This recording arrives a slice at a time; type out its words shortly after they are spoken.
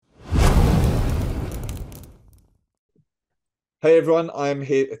Hey everyone, I'm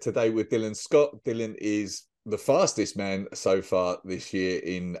here today with Dylan Scott. Dylan is the fastest man so far this year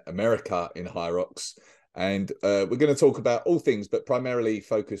in America in HYROX. And we're going to talk about all things, but primarily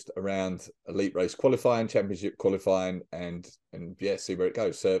focused around elite race qualifying, championship qualifying, and yeah, see where it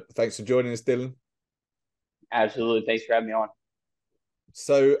goes. So thanks for joining us, Dylan. Absolutely. Thanks for having me on.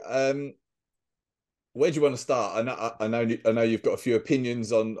 So where do you want to start? I know you've got a few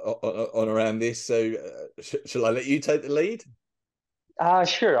opinions on around this. So shall I let you take the lead?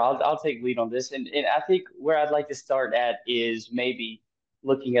 Sure. I'll take lead on this, and I think where I'd like to start at is maybe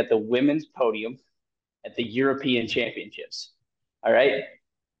looking at the women's podium at the European Championships. All right.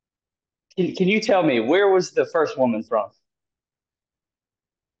 Can you tell me where was the first woman from?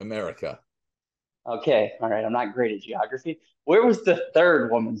 America. Okay. All right. I'm not great at geography. Where was the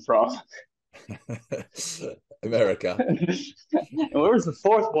third woman from? America. And where was the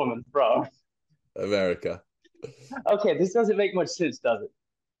fourth woman from? America. Okay, this doesn't make much sense, does it?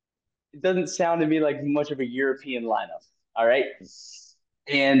 It doesn't sound to me like much of a European lineup. All right.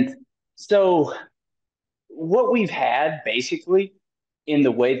 And so what we've had basically in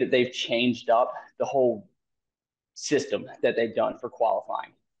the way that they've changed up the whole system that they've done for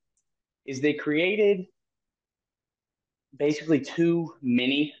qualifying is they created basically two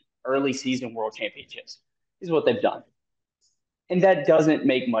mini early season world championships is what they've done. And that doesn't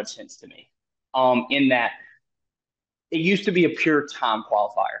make much sense to me. In that it used to be a pure time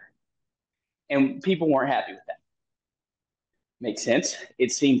qualifier and people weren't happy with that. Makes sense.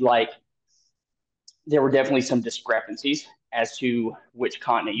 It seemed like there were definitely some discrepancies as to which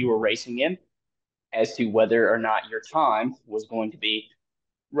continent you were racing in, as to whether or not your time was going to be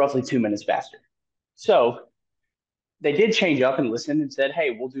roughly 2 minutes faster. So they did change up and listen and said,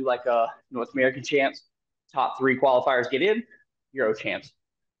 hey, we'll do like a North American champs, top three qualifiers get in, Euro champs,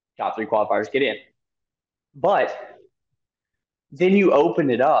 top three qualifiers get in. But then you open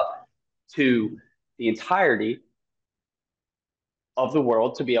it up to the entirety of the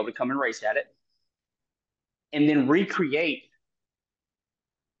world to be able to come and race at it and then recreate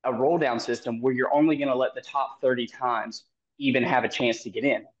a roll down system where you're only going to let the top 30 times even have a chance to get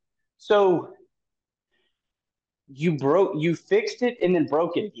in. So you fixed it and then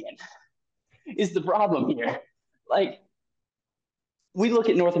broke it again is the problem here. Like we look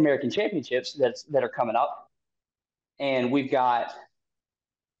at North American championships that are coming up, and we've got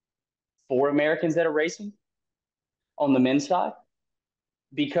four Americans that are racing on the men's side.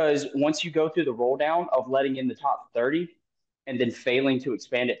 Because once you go through the roll down of letting in the top 30 and then failing to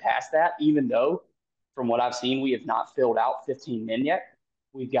expand it past that, even though from what I've seen, we have not filled out 15 men yet.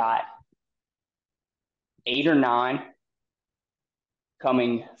 We've got eight or nine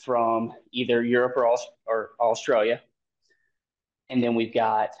coming from either Europe or Australia. And then we've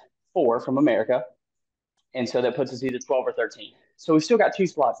got four from America. And so that puts us either 12 or 13. So we've still got two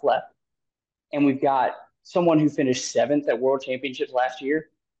slots left. And we've got someone who finished seventh at World Championships last year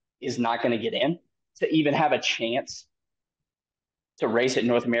is not going to get in to even have a chance to race at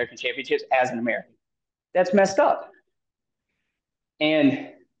North American Championships as an American. That's messed up. And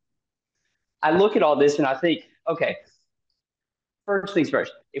I look at all this and I think, okay, first things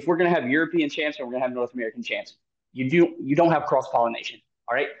first. If we're going to have European champs and we're going to have North American champs, you don't have cross pollination.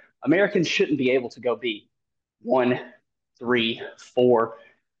 All right, Americans shouldn't be able to go be one, three, four,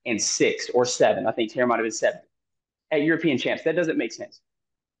 and six or seven. I think Tara might have been seven at European champs. That doesn't make sense.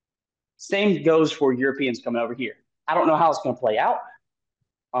 Same goes for Europeans coming over here. I don't know how it's going to play out.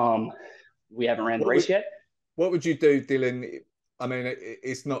 Um, we haven't ran the What race would yet. what would you do, Dylan? I mean,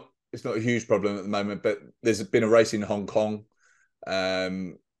 it's not a huge problem at the moment, but there's been a race in Hong Kong.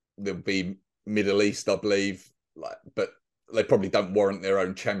 There'll be Middle East, I believe, but they probably don't warrant their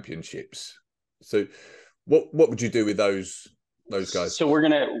own championships. So, what would you do with those guys? So we're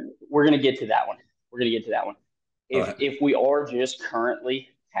gonna get to that one. We're gonna get to that one. All If right. if we are just currently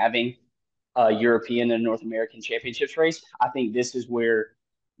having a European and North American championships race, I think this is where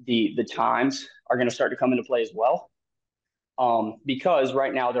the times are going to start to come into play as well. Because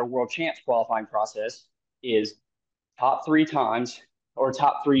right now their world champs qualifying process is top three times or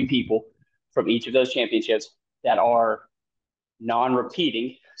top three people from each of those championships that are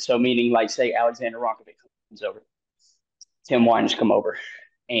non-repeating. So meaning like say Alexander Ronkovic comes over, Tim Winers come over,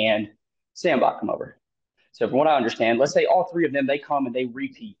 and Sandbach come over. So from what I understand, let's say all three of them they come and they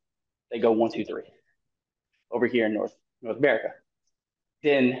repeat. They go one, two, three over here in North America.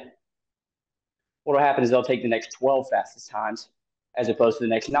 Then what will happen is they'll take the next 12 fastest times as opposed to the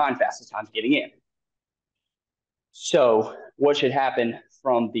next nine fastest times getting in. So what should happen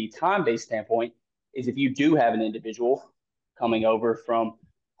from the time-based standpoint is if you do have an individual coming over from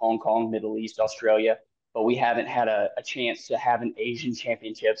Hong Kong, Middle East, Australia, but we haven't had a chance to have an Asian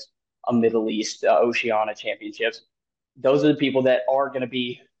championships, a Middle East, Oceania championships. Those are the people that are going to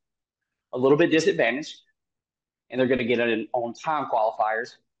be a little bit disadvantaged, and they're going to get it on time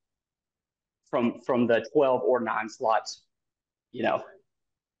qualifiers from the 12 or 9 slots, you know.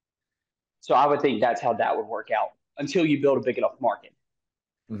 So I would think that's how that would work out until you build a big enough market.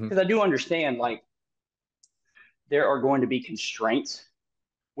 Mm-hmm. Because I do understand, like, there are going to be constraints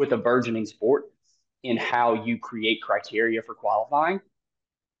with a burgeoning sport in how you create criteria for qualifying.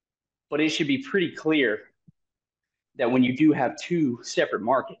 But it should be pretty clear that when you do have two separate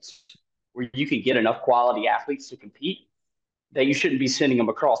markets where you can get enough quality athletes to compete, that you shouldn't be sending them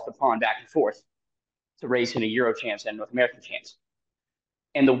across the pond back and forth to race in a Euro champs and North American champs.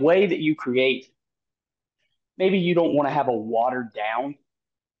 And the way that you create, maybe you don't want to have a watered down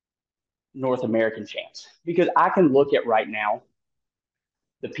North American champs, because I can look at right now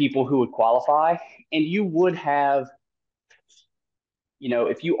the people who would qualify, and you would have,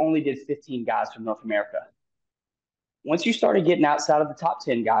 if you only did 15 guys from North America, once you started getting outside of the top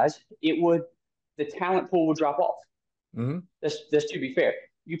 10 guys, the talent pool would drop off. Mm-hmm. That's to be fair.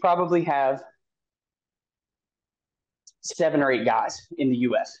 You probably have 7 or 8 guys in the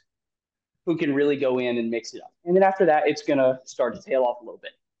US who can really go in and mix it up. And then after that, it's going to start to tail off a little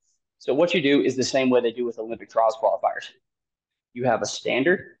bit. So what you do is the same way they do with Olympic trials qualifiers. You have a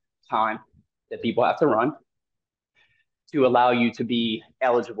standard time that people have to run to allow you to be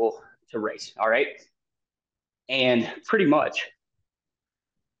eligible to race. All right. And pretty much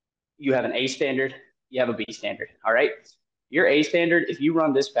you have an A standard, you have a B standard. All right. Your A standard, if you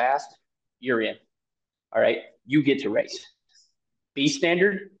run this fast, you're in. All right. You get to race. B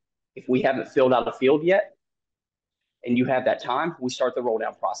standard, if we haven't filled out a field yet and you have that time, we start the roll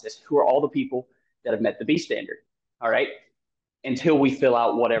down process. Who are all the people that have met the B standard? All right. Until we fill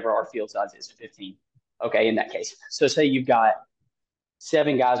out whatever our field size is, 15. Okay, in that case. So say you've got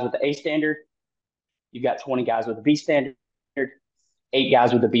 7 guys with the A standard, you've got 20 guys with the B standard, 8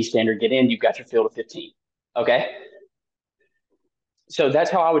 guys with the B standard get in, you've got your field of 15. Okay? So that's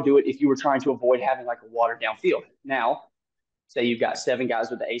how I would do it if you were trying to avoid having like a watered down field. Now, say you've got 7 guys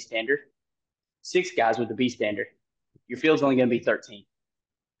with the A standard, 6 guys with the B standard. Your field's only going to be 13.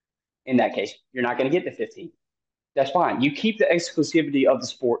 In that case, you're not going to get to 15. That's fine. You keep the exclusivity of the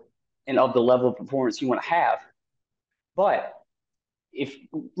sport and of the level of performance you want to have. But if,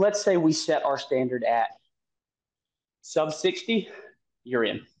 let's say we set our standard at sub 60, you're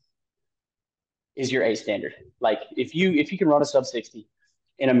in. Is your A standard. Like if you can run a sub 60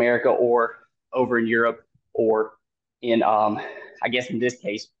 in America or over in Europe or in I guess in this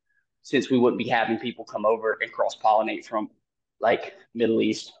case, since we wouldn't be having people come over and cross pollinate from like Middle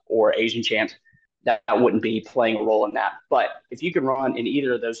East or Asian champs, that wouldn't be playing a role in that. But if you can run in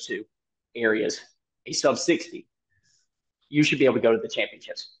either of those two areas a sub 60, you should be able to go to the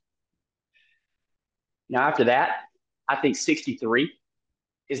championships. Now, after that, I think 63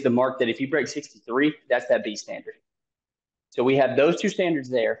 is the mark that if you break 63, that's that B standard. So we have those two standards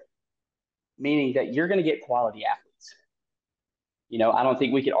there, meaning that you're going to get quality athletes. I don't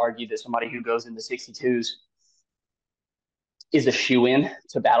think we could argue that somebody who goes into 62s is a shoe-in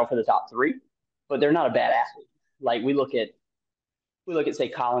to battle for the top 3, but they're not a bad athlete. Like we look at say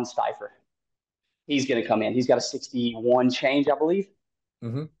Colin Steifer. He's going to come in. He's got a 61 change, I believe.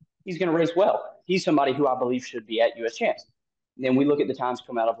 Mm-hmm. He's going to race well. He's somebody who I believe should be at U.S. champs. And then we look at the times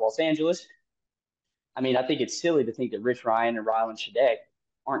come out of Los Angeles. I mean, I think it's silly to think that Rich Ryan and Rylan Shadegg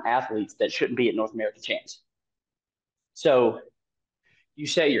aren't athletes that shouldn't be at North American champs. So you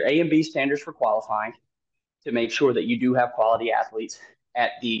set your A and B standards for qualifying to make sure that you do have quality athletes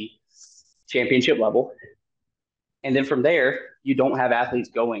at the championship level. And then from there, you don't have athletes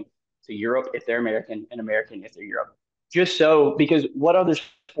going to Europe if they're American and American if they're Europe. Just so, because what other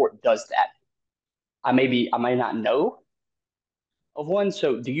sport does that? I may not know of one.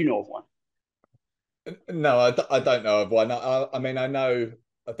 So do you know of one? No, I don't know of one. I mean, I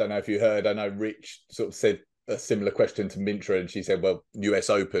don't know if you heard, I know Rich sort of said a similar question to Mintra, and she said, well, US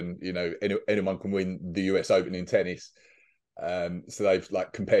Open, anyone can win the US Open in tennis. So they've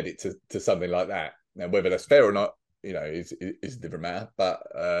like compared it to something like that. Now, whether that's fair or not, is a different matter. But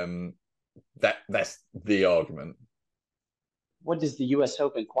that's the argument. What does the US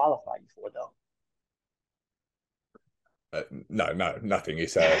Open qualify you for, though? No, nothing.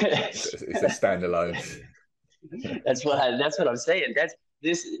 It's a standalone. That's what I'm saying.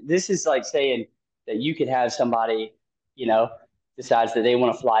 This is like saying that you could have somebody, decides that they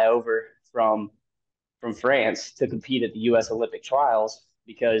want to fly over from France to compete at the U.S. Olympic trials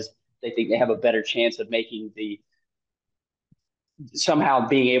because they think they have a better chance of making somehow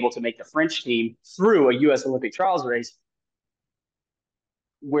being able to make the French team through a U.S. Olympic trials race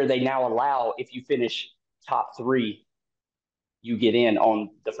where they now allow, if you finish top 3, you get in on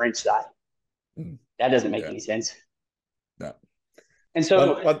the French side. That doesn't make any sense. No. And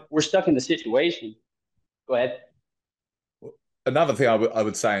so we're stuck in the situation. Go ahead. Another thing I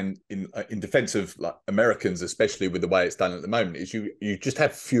would say in defense of like Americans, especially with the way it's done at the moment, is you just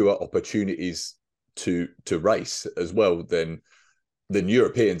have fewer opportunities to race as well than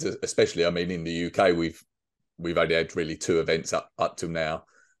Europeans, especially. I mean, in the UK, we've only had really 2 events up till now.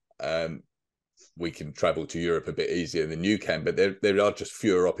 We can travel to Europe a bit easier than you can, but there are just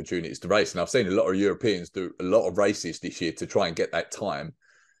fewer opportunities to race. And I've seen a lot of Europeans do a lot of races this year to try and get that time.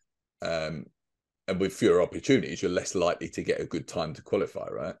 And with fewer opportunities, you're less likely to get a good time to qualify,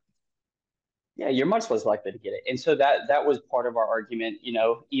 right? Yeah, you're much less likely to get it. And so that was part of our argument,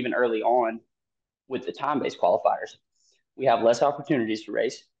 even early on with the time-based qualifiers. We have less opportunities to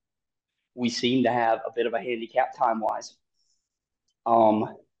race. We seem to have a bit of a handicap time-wise.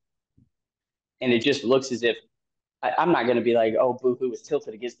 And it just looks as if I'm not going to be like, oh, boo-hoo was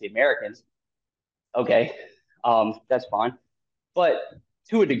tilted against the Americans. Okay, that's fine. But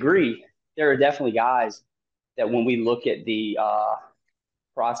to a degree, there are definitely guys that when we look at the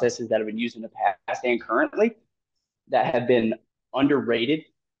processes that have been used in the past and currently that have been underrated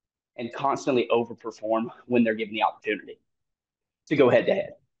and constantly overperform when they're given the opportunity to go head to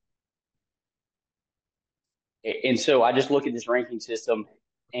head. And so I just look at this ranking system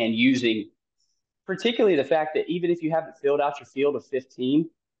and using particularly the fact that even if you haven't filled out your field of 15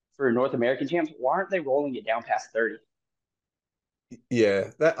 for North American champs, why aren't they rolling it down past 30?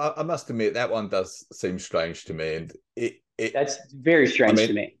 Yeah, that I must admit that one does seem strange to me, and that's very strange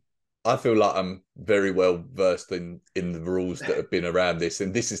to me. I feel like I'm very well versed in the rules that have been around this,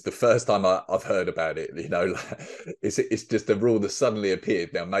 and this is the first time I've heard about it. It's just a rule that suddenly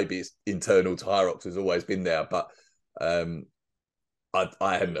appeared. Now maybe it's internal to HYROX, has always been there, but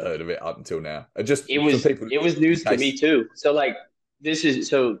I hadn't heard of it up until now. It was news to me too. So let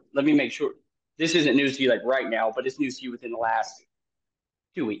me make sure this isn't news to you like right now, but it's news to you within the last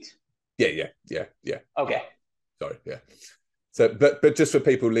 2 weeks. Yeah. Okay. Sorry, yeah. So, but just for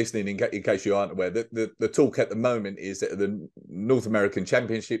people listening, in case you aren't aware, the talk at the moment is that the North American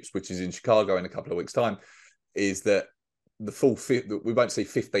Championships, which is in Chicago in a couple of weeks' time, is that we won't see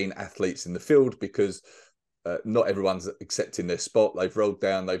 15 athletes in the field because not everyone's accepting their spot. They've rolled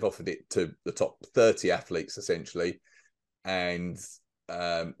down, they've offered it to the top 30 athletes essentially, and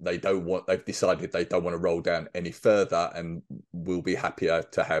they've decided they don't want to roll down any further, and will be happier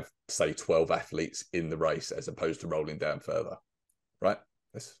to have, say, 12 athletes in the race as opposed to rolling down further, right?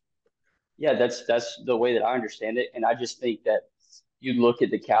 That's the way that I understand it. And I just think that you look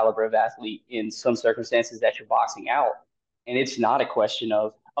at the caliber of athlete in some circumstances that you're boxing out, and it's not a question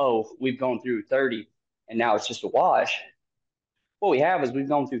of, oh, we've gone through 30 and now it's just a wash. What we have is we've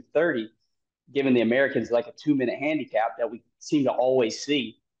gone through 30, giving the Americans like a 2-minute handicap that we seem to always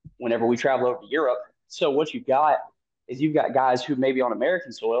see whenever we travel over to Europe. So what you've got guys who maybe on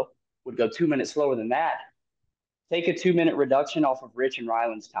American soil would go 2 minutes slower than that. Take a 2-minute reduction off of Rich and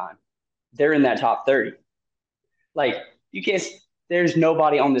Ryland's time. They're in that top 30. Like, there's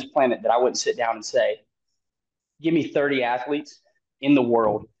nobody on this planet that I wouldn't sit down and say, give me 30 athletes in the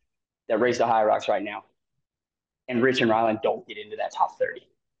world that race the HYROX right now, and Rich and Ryland don't get into that top 30.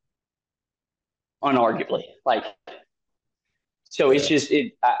 Unarguably. So it's just,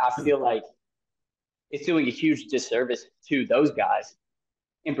 I feel like it's doing a huge disservice to those guys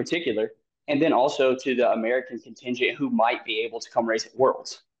in particular, and then also to the American contingent who might be able to come race at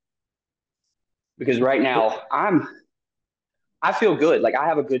Worlds. Because right now, I feel good. Like, I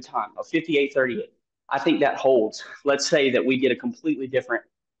have a good time of 58:38. I think that holds. Let's say that we get a completely different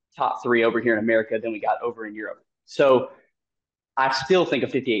top 3 over here in America than we got over in Europe. So I still think a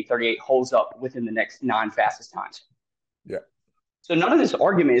 58:38 holds up within the next 9 fastest times. Yeah. So none of this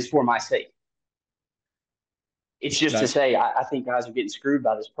argument is for my sake. It's just to say I think guys are getting screwed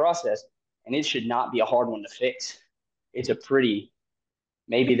by this process, and it should not be a hard one to fix. It's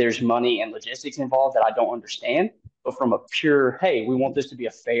maybe there's money and logistics involved that I don't understand, but from a pure, hey, we want this to be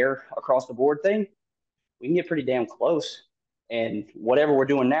a fair across the board thing, we can get pretty damn close. And whatever we're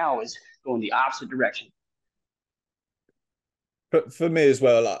doing now is going the opposite direction. But for me as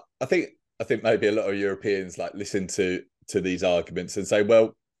well, I think maybe a lot of Europeans listen to these arguments and say,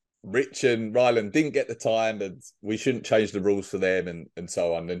 well, Rich and Ryland didn't get the time, and we shouldn't change the rules for them, and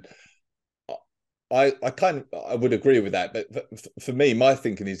so on. And I would agree with that. But for me, my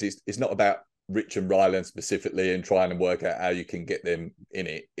thinking is it's not about Rich and Ryland specifically and trying to work out how you can get them in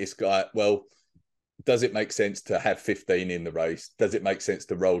it. It's like, well, does it make sense to have 15 in the race? Does it make sense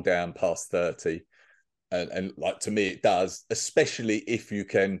to roll down past 30? And like, to me, it does, especially if you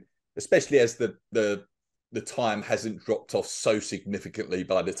can, especially as the time hasn't dropped off so significantly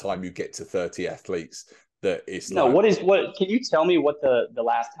by the time you get to 30 athletes that it's No, like, what can you tell me what the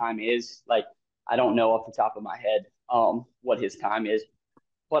last time is? Like, I don't know off the top of my head what his time is.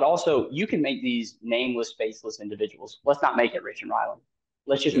 But also, you can make these nameless, faceless individuals. Let's not make it Rich and Ryland.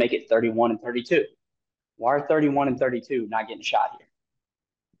 Let's just yeah, make it 31 and 32. Why are 31 and 32 not getting shot here?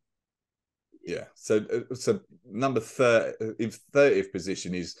 yeah. So number 30, in 30th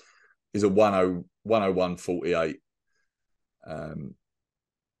position is a 101.48,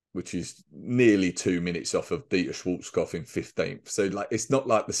 which is nearly 2 minutes off of Dieter Schwarzkopf in 15th. So like, it's not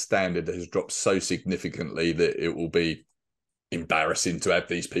like the standard has dropped so significantly that it will be embarrassing to have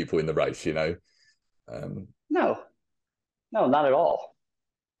these people in the race, you know. No, no, not at all.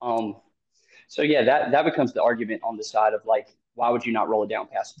 Um, so yeah, that becomes the argument on the side of like, why would you not roll it down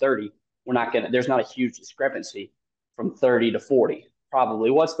past 30? We're not gonna. There's not a huge discrepancy from 30 to 40. Probably.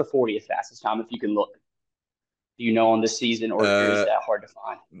 What's the 40th fastest time if you can look? Do you know on this season, or is uh, that hard to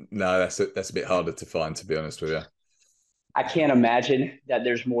find? no, that's a bit harder to find, to be honest with you. I can't imagine that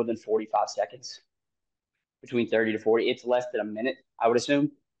there's more than 45 seconds between 30 to 40. It's less than a minute, I would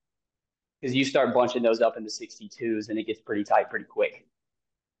assume, because you start bunching those up into 62s and it gets pretty tight pretty quick.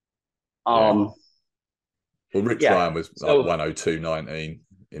 Yeah. Um, Well, Rich yeah. Ryan was like So 102.19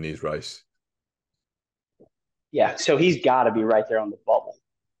 in his race. yeah, so he's got to be right there on the bubble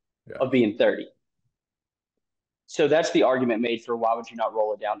Yeah. of being 30. So that's the argument made for why would you not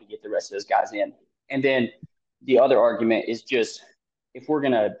roll it down to get the rest of those guys in? And then the other argument is just if we're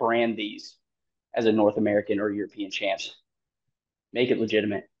going to brand these as a North American or European champs, make it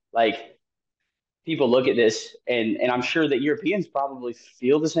legitimate. Like people look at this, and I'm sure that Europeans probably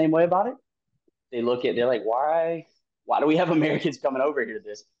feel the same way about it. They're like, why do we have Americans coming over here to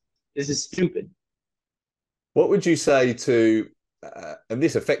this? This is stupid. What would you say to, and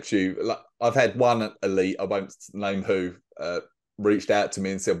this affects you? Like, I've had one elite, I won't name who, reached out to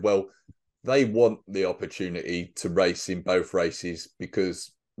me and said, well, they want the opportunity to race in both races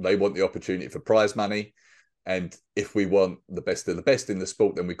because they want the opportunity for prize money. And if we want the best of the best in the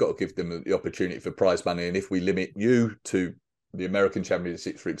sport, then we've got to give them the opportunity for prize money. And if we limit you to the American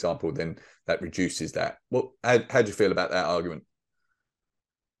Championships, for example, then that reduces that. How do you feel about that argument?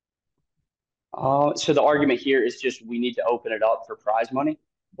 So the argument here is just we need to open it up for prize money.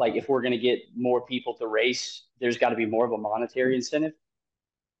 Like if we're going to get more people to race, there's got to be more of a monetary incentive.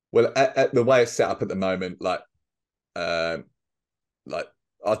 Well, at the way it's set up at the moment, um, like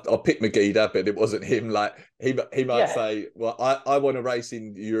I'll pick Megida, but it wasn't him. Like he might Yeah, say, well, I want to race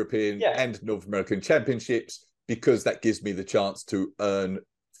in the European yeah, and North American Championships because that gives me the chance to earn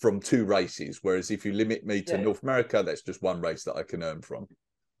from two races. Whereas if you limit me to yeah. North America, that's just one race that I can earn from.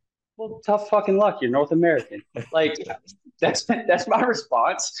 Well, tough fucking luck. You're North American. Like that's my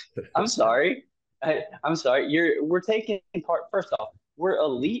response. I'm sorry. I'm sorry. We're taking part. First off, we're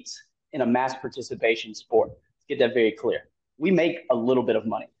elite in a mass participation sport. Let's get that very clear. We make a little bit of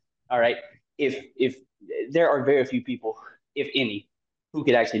money. All right. If there are very few people, if any, who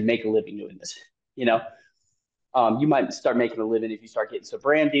could actually make a living doing this. You know, you might start making a living if you start getting some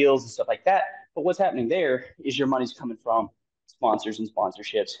brand deals and stuff like that. But what's happening there is your money's coming from sponsors and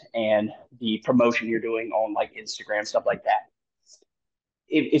sponsorships and the promotion you're doing on like Instagram, stuff like that.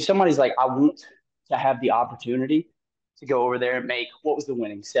 If somebody's like, I want to have the opportunity to go over there and make what was the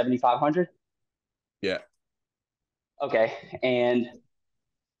winning 7,500? Yeah. Okay. And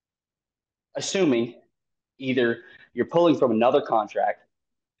assuming either you're pulling from another contract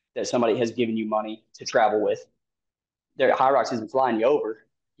that somebody has given you money to travel with, their HYROX isn't flying you over,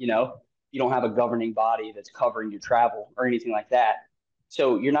 you know, you don't have a governing body that's covering your travel or anything like that.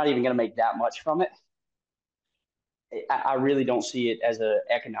 So you're not even going to make that much from it. I really don't see it as an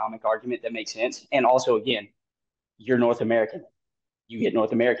economic argument that makes sense. And also, again, you're North American. You get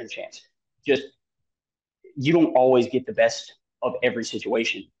North American chance. Just you don't always get the best of every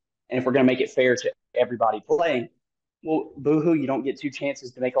situation. And if we're going to make it fair to everybody playing, well, boohoo, you don't get two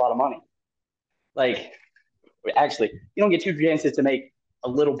chances to make a lot of money. Like, actually, you don't get two chances to make a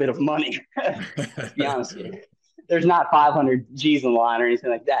little bit of money. Let's be honest here. There's not 500 G's in the line or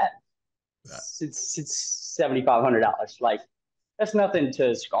anything like that. It's $7,500. Like that's nothing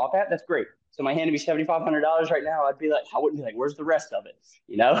to scoff at. That's great. So my handed me $7,500 right now. I'd be like, I wouldn't be like, where's the rest of it?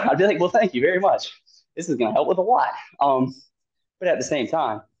 You know, I'd be like, well, thank you very much. This is going to help with a lot. But at the same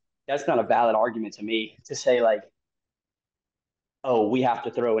time, that's not a valid argument to me to say like, oh, we have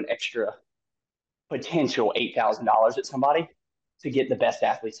to throw an extra potential $8,000 at somebody to get the best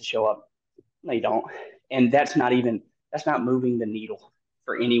athletes to show up. No, you don't. And that's not moving the needle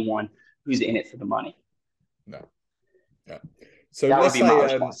for anyone who's in it for the money. No. Yeah. So That would be my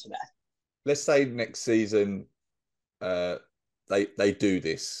response to that. let's say next season uh they do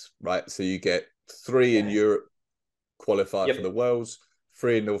this, right? So you get three in Okay. Europe qualify for Yep. the Worlds,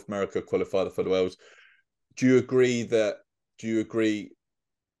 three in North America qualify for the Worlds. Do you agree that do you agree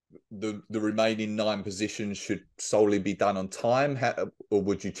the remaining nine positions should solely be done on time, or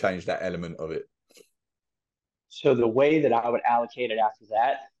would you change that element of it? So the way that I would allocate it after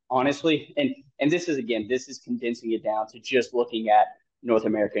that, honestly, and this is again, this is condensing it down to just looking at North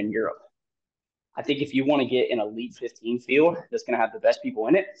America and Europe. I think if you want to get an elite 15 field that's going to have the best people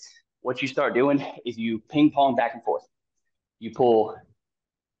in it, what you start doing is you ping pong back and forth. You pull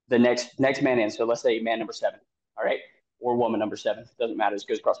the next man in. So let's say man number 7, all right, or woman number 7, doesn't matter. It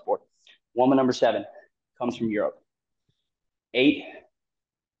goes across the board. Woman number 7 comes from Europe. 8,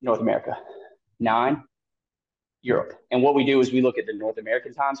 North America. 9, Europe. And what we do is we look at the North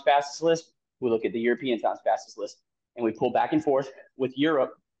American times fastest list, we look at the European times fastest list, and we pull back and forth with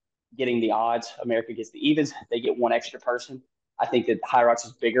Europe getting the odds. America gets the evens. They get one extra person. I think that HYROX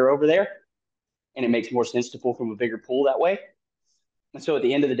is bigger over there, and it makes more sense to pull from a bigger pool that way. And so at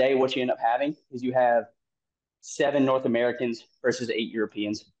the end of the day, what you end up having is you have 7 North Americans versus 8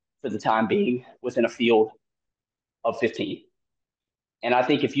 Europeans for the time being within a field of 15. And I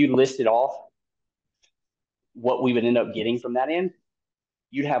think if you listed off what we would end up getting from that end,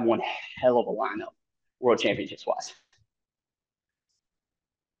 you'd have one hell of a lineup world championships wise.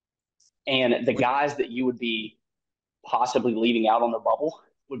 And the guys that you would be possibly leaving out on the bubble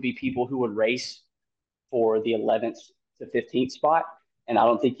would be people who would race for the 11th to 15th spot. And I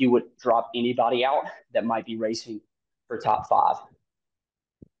don't think you would drop anybody out that might be racing for top 5.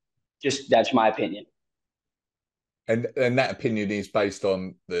 Just that's my opinion. And that opinion is based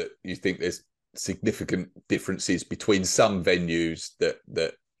on that you think there's significant differences between some venues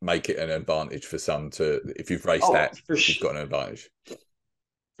that make it an advantage for some to, if you've raced that, you've got an advantage.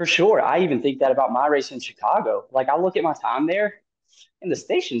 For sure. I even think that about my race in Chicago. Like I look at my time there and the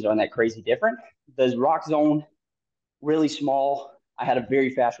stations aren't that crazy different. The rock zone, really small. I had a very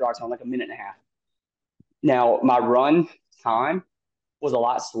fast rock zone, like a minute and a half. Now my run time was a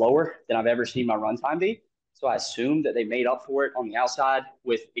lot slower than I've ever seen my run time be. So I assumed that they made up for it on the outside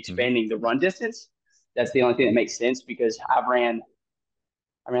with expanding the run distance. That's the only thing that makes sense because I ran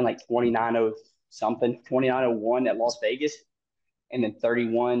like 29 something, 29:01 at Las Vegas, and then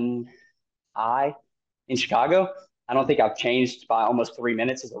 31 I in Chicago. I don't think I've changed by almost 3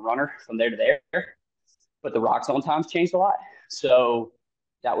 minutes as a runner from there to there, but the Rocks on times changed a lot. So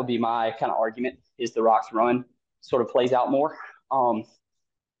that would be my kind of argument is the Rocks run sort of plays out more.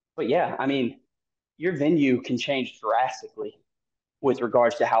 But yeah, I mean, your venue can change drastically with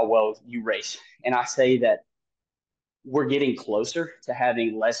regards to how well you race. And I say that we're getting closer to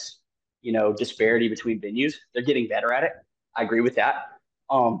having less, disparity between venues. They're getting better at it. I agree with that.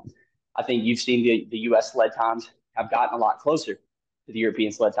 Um, I think you've seen the U.S. sled times have gotten a lot closer to the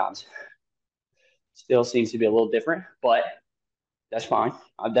European sled times. Still seems to be a little different, but that's fine.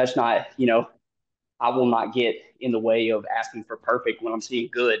 That's not, I will not get in the way of asking for perfect when I'm seeing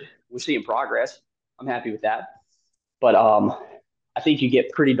good. We're seeing progress. I'm happy with that. But I think you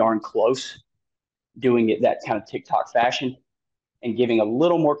get pretty darn close doing it that kind of TikTok fashion and giving a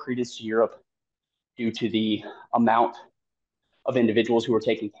little more credence to Europe due to the amount of individuals who are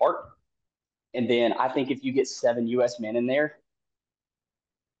taking part. And then I think if you get 7 U.S. men in there,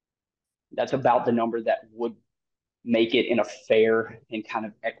 that's about the number that would make it in a fair and kind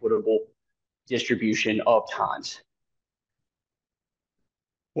of equitable distribution of times.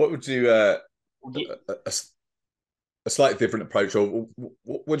 What would you a slightly different approach, or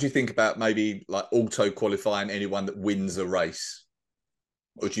what do you think about maybe like auto qualifying anyone that wins a race,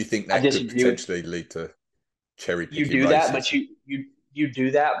 or do you think I that could disagree with potentially lead to cherry you picking do that, races? but you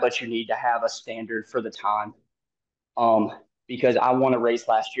do that, but you need to have a standard for the time. Because I won a race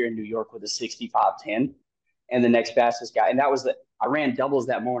last year in New York with a 65:10, and the next fastest guy, and I ran doubles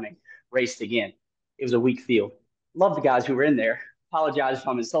that morning, raced again. It was a weak field. Love the guys who were in there. Apologize if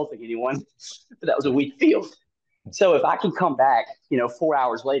I'm insulting anyone, but that was a weak field. So if I can come back, 4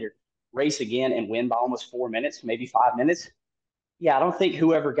 hours later, race again and win by almost 4 minutes, maybe 5 minutes, yeah, I don't think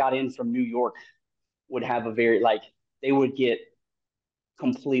whoever got in from New York would have a very they would get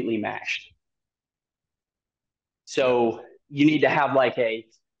completely mashed. Yeah. So you need to have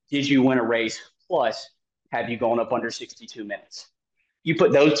did you win a race plus have you gone up under 62 minutes? You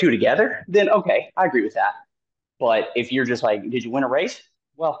put those two together, then okay, I agree with that. But if you're just like, did you win a race?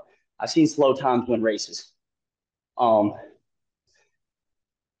 Well, I've seen slow times win races. Um,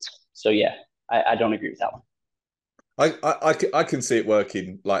 so yeah. I don't agree with that one. I can see it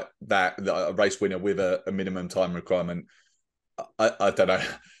working like that a race winner with a minimum time requirement. I don't know.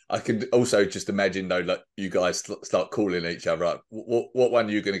 I can also just imagine though, like you guys start calling each other up. What one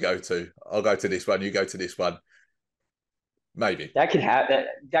are you going to go to? I'll go to this one. You go to this one. Maybe. That could happen.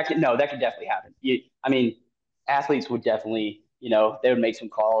 That could definitely happen. I mean, athletes would definitely, they would make some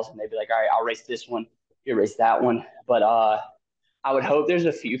calls and they'd be like, all right, I'll race this one, you race that one. But I would hope there's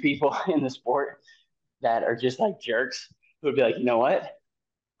a few people in the sport that are just like jerks who would be like, you know what?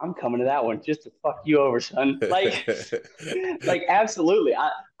 I'm coming to that one just to fuck you over, son. Like absolutely.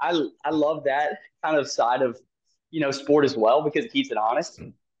 I love that kind of side of, sport as well because it keeps it honest.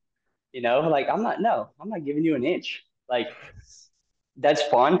 Like I'm not giving you an inch. Like that's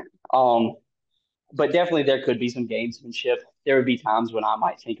fun. Um, but definitely there could be some gamesmanship. There would be times when I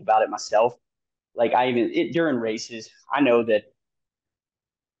might think about it myself. Like during races, I know that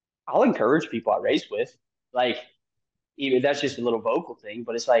I'll encourage people I race with. Like even that's just a little vocal thing,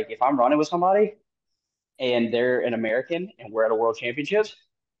 but it's like if I'm running with somebody and they're an American and we're at a world championships,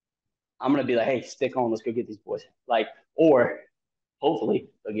 I'm gonna be like, hey, stick on, let's go get these boys. Like, or hopefully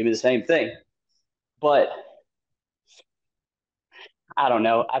they'll give me the same thing. But I don't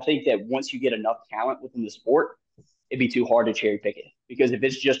know. I think that once you get enough talent within the sport, it'd be too hard to cherry pick it. Because if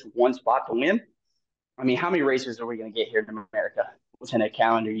it's just one spot to win, I mean, how many races are we going to get here in America within a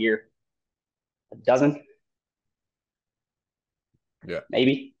calendar year? A dozen, Yeah.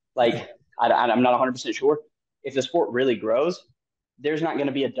 maybe. Like, I'm not 100% sure. If the sport really grows, there's not going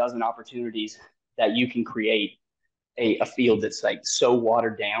to be a dozen opportunities that you can create a field that's like so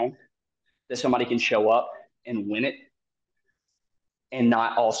watered down that somebody can show up and win it and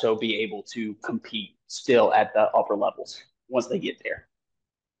not also be able to compete still at the upper levels once they get there.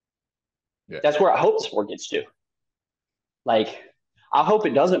 Yeah. That's where I hope the sport gets to. Like, I hope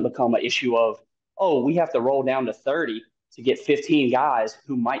it doesn't become an issue of, oh, we have to roll down to 30 to get 15 guys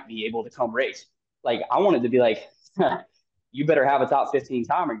who might be able to come race. Like, I want it to be like, you better have a top 15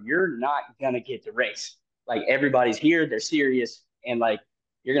 timer. You're not going to get to race. Like, everybody's here, they're serious, and like,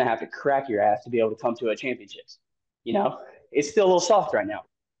 you're going to have to crack your ass to be able to come to a championships. It's still a little soft right now.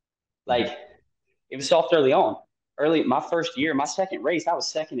 Like, it was soft early on. My first year, my second race, I was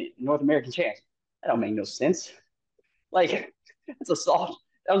second at North American champs. That don't make no sense. Like, that was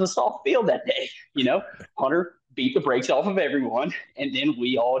a soft field that day. Hunter beat the brakes off of everyone, and then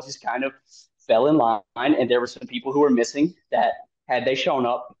we all just kind of fell in line. And there were some people who were missing that, had they shown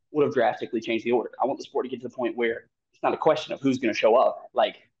up, would have drastically changed the order. I want the sport to get to the point where it's not a question of who's going to show up.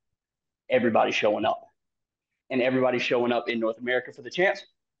 Like, everybody's showing up, and everybody's showing up in North America for the champs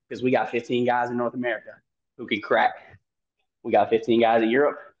because we got 15 guys in North America who can crack. We got 15 guys in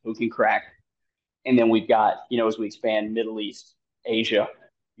Europe who can crack. And then we've got, as we expand Middle East, Asia,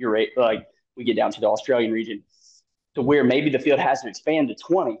 Europe, like we get down to the Australian region, to where maybe the field has to expand to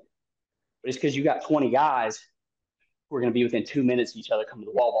 20, but it's because you got 20 guys who are going to be within 2 minutes of each other coming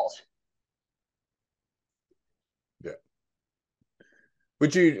to the wall balls. Yeah.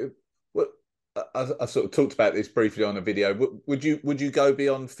 Would you? What I sort of talked about this briefly on a video. Would you go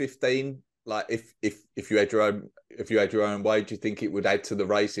beyond 15? Like if you had your own way, do you think it would add to the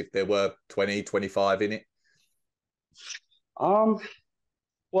race if there were 20, 25 in it?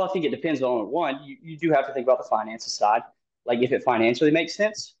 Well, I think it depends on one. You do have to think about the finances side. Like if it financially makes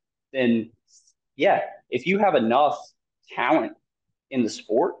sense, then yeah. If you have enough talent in the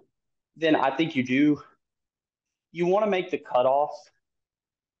sport, then I think you want to make the cutoff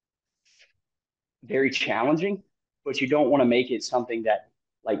very challenging, but you don't want to make it something that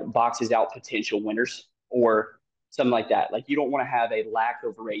like boxes out potential winners or something like that. Like you don't want to have a lack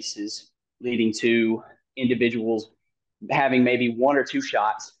of races leading to individuals having maybe one or two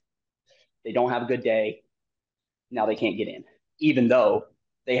shots. They don't have a good day. Now they can't get in, even though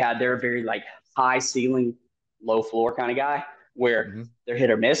they're very like high ceiling, low floor kind of guy where they're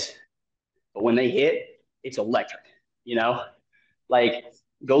hit or miss. But when they hit, it's electric, you know? Like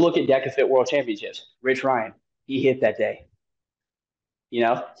go look at Decafit World Championships. Rich Ryan, he hit that day.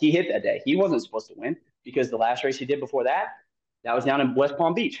 He hit that day. He wasn't supposed to win because the last race he did before that, that was down in West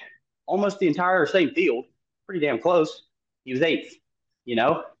Palm Beach. Almost the entire same field, pretty damn close. He was eighth, you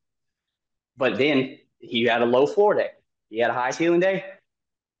know? But then he had a low floor day. He had a high ceiling day,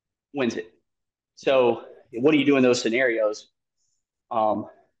 wins it. So what do you do in those scenarios?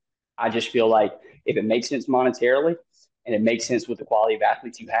 I just feel like if it makes sense monetarily and it makes sense with the quality of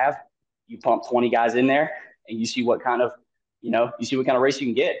athletes you have, you pump 20 guys in there and you see what kind of, race you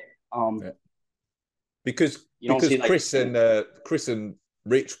can get. Yeah. Because like, Chris and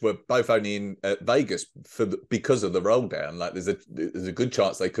Rich were both only in Vegas because of the roll down. Like there's a good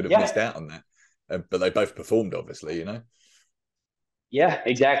chance they could have missed out on that. but they both performed, obviously, you know. Yeah,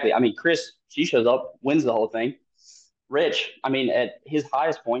 exactly. I mean, Chris, she shows up, wins the whole thing. Rich, I mean, at his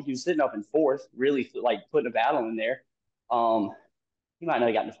highest point, he was sitting up in fourth, really like putting a battle in there. Um, he might not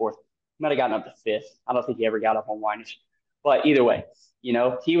have gotten to fourth. He might have gotten up to fifth. I don't think he ever got up on Winers. But either way,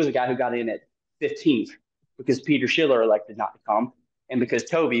 he was a guy who got in at 15th because Peter Schiller elected not to come, and because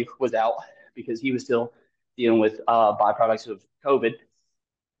Toby was out because he was still dealing with byproducts of COVID.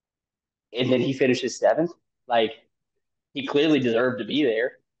 And then he finishes seventh. Like, he clearly deserved to be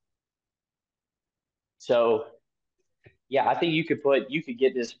there. So yeah, I think you could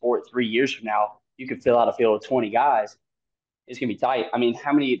get this sport 3 years from now. You could fill out a field of 20 guys. It's gonna be tight. I mean,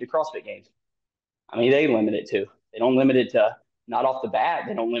 how many the CrossFit games? I mean, they limit it to. They don't limit it to not off the bat.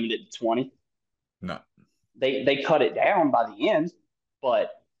 They don't limit it to 20. No. They cut it down by the end,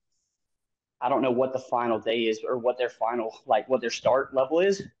 but I don't know what the final day is or what their final what their start level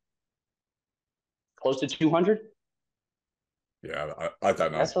is. Close to 200. Yeah, I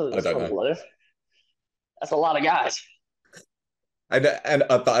don't know. I don't know. That's a lot of guys. And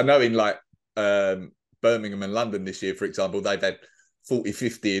but I know in like Birmingham and London this year, for example, they've had 40,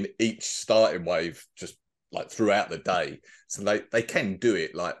 50 in each starting wave just like throughout the day. So they can do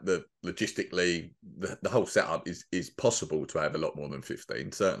it. Like the logistically, the whole setup is possible to have a lot more than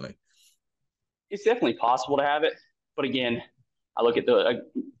 15, certainly. It's definitely possible to have it. But again, I look at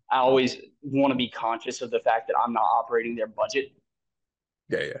I always want to be conscious of the fact that I'm not operating their budget.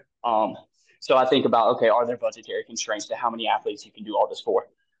 Yeah, yeah. So I think about, okay, are there budgetary constraints to how many athletes you can do all this for?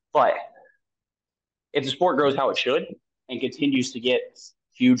 But if the sport grows how it should and continues to get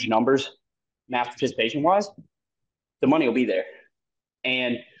huge numbers, mass participation wise, the money will be there.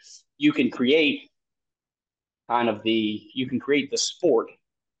 And you can create the sport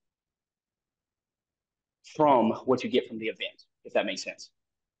from what you get from the event, if that makes sense.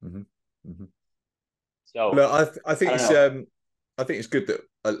 Mm-hmm. Mm-hmm. So look, I think I it's don't know. I think it's good that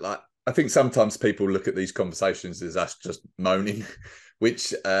like I think sometimes people look at these conversations as us just moaning,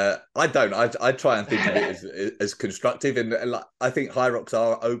 which I don't. I try and think of it as constructive, and like I think HYROX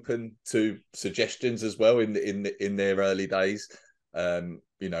are open to suggestions as well in their early days. I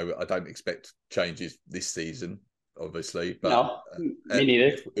don't expect changes this season, obviously, but No, me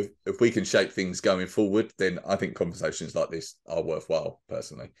neither. if we can shape things going forward, then I think conversations like this are worthwhile.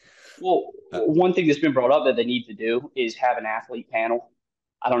 Personally, Well, one thing that's been brought up that they need to do is have an athlete panel.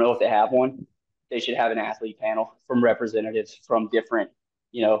 I don't know if they have one. They should have an athlete panel from representatives from different,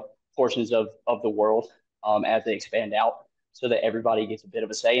 portions of the world as they expand out, so that everybody gets a bit of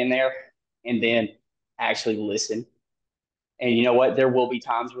a say in there, and then actually listen. And you know what? There will be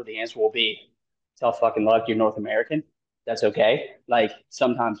times where the answer will be tough fucking luck. You're North American. That's okay. Like,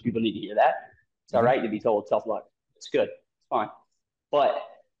 sometimes people need to hear that. It's all mm-hmm. right to be told tough luck. It's good. It's fine. But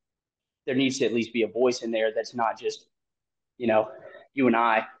there needs to at least be a voice in there that's not just, you and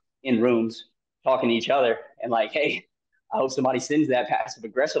I in rooms talking to each other and like, hey, I hope somebody sends that passive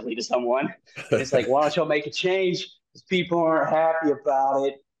aggressively to someone. And it's like, why don't y'all make a change? Because people aren't happy about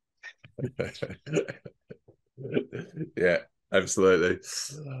it. Yeah, absolutely.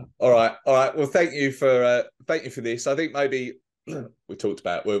 All right. Well, thank you for this. I think maybe we talked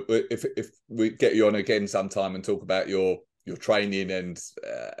about if we get you on again sometime and talk about your training and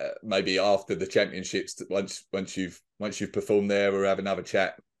maybe after the championships, once you've performed there, we'll have another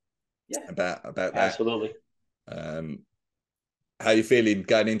chat. Yeah, about that. Absolutely. How are you feeling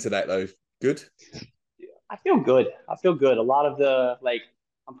going into that though? Good. I feel good. A lot of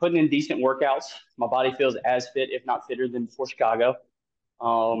I'm putting in decent workouts. My body feels as fit, if not fitter, than before Chicago.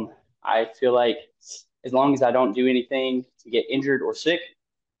 I feel like as long as I don't do anything to get injured or sick,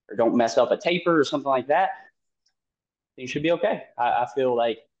 or don't mess up a taper or something like that, things should be okay. I feel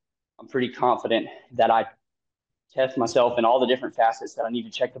like I'm pretty confident that I test myself in all the different facets that I need to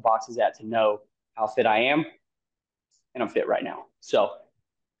check the boxes at to know how fit I am, and I'm fit right now. So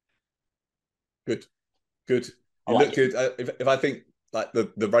good. I You like look it. good. If I think like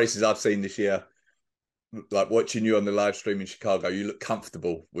the races I've seen this year, like watching you on the live stream in Chicago, you look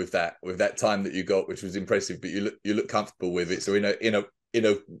comfortable with that time that you got, which was impressive. But you look comfortable with it. So in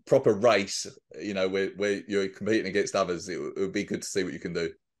a proper race, where you're competing against others, it would be good to see what you can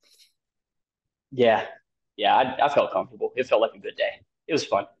do. Yeah, I felt comfortable. It felt like a good day. It was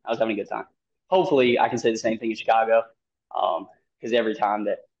fun. I was having a good time. Hopefully, I can say the same thing in Chicago. Because every time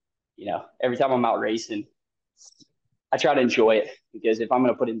I'm out racing, I try to enjoy it. Because if I'm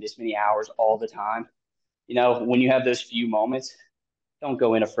going to put in this many hours all the time, when you have those few moments, don't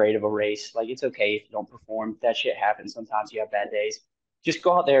go in afraid of a race. Like, it's okay if you don't perform. That shit happens. Sometimes you have bad days. Just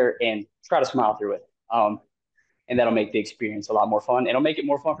go out there and try to smile through it. And that'll make the experience a lot more fun. It'll make it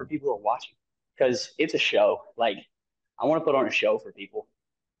more fun for people who are watching. because it's a show. Like, I want to put on a show for people.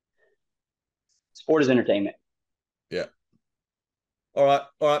 Sport is entertainment. Yeah. All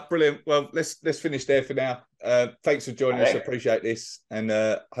right, brilliant. Well, let's finish there for now. Thanks for joining us. I appreciate this, and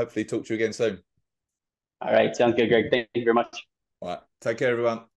hopefully talk to you again soon. All right, sounds good, Greg. Thank you very much. All right, take care, everyone.